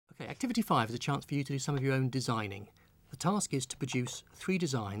Okay, Activity 5 is a chance for you to do some of your own designing. The task is to produce 3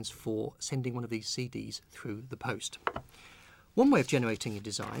 designs for sending one of these CDs through the post. One way of generating your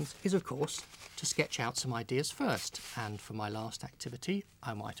designs is, of course, to sketch out some ideas first. And for my last activity,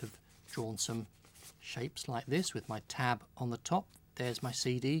 I might have drawn some shapes like this with my tab on the top. There's my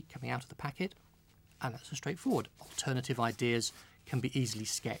CD coming out of the packet, and that's straightforward. Alternative ideas can be easily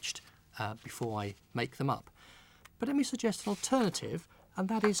sketched before I make them up. But let me suggest an alternative, and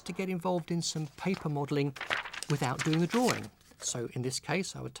that is to get involved in some paper modelling without doing the drawing. So in this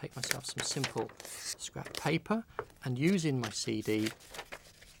case, I would take myself some simple scrap paper and using my CD,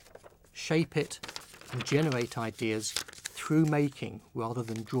 shape it and generate ideas through making rather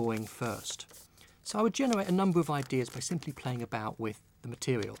than drawing first. So I would generate a number of ideas by simply playing about with the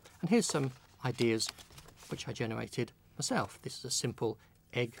material. And here's some ideas which I generated myself. This is a simple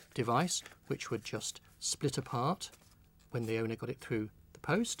egg device which would just split apart when the owner got it through the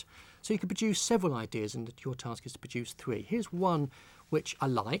post. So you could produce several ideas, and your task is to produce 3. Here's one which I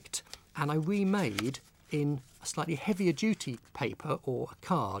liked and I remade in a slightly heavier duty paper or a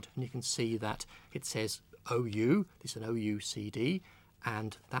card, and you can see that it says OU, this is an OU CD,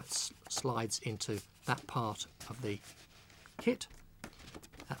 and that slides into that part of the kit.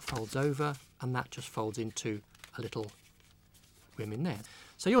 That folds over and that just folds into a little rim in there.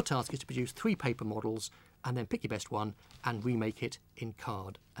 So your task is to produce 3 paper models and then pick your best one and remake it in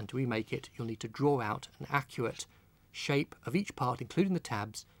card. And to remake it, you'll need to draw out an accurate shape of each part, including the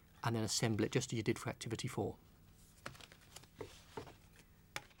tabs, and then assemble it just as you did for Activity 4.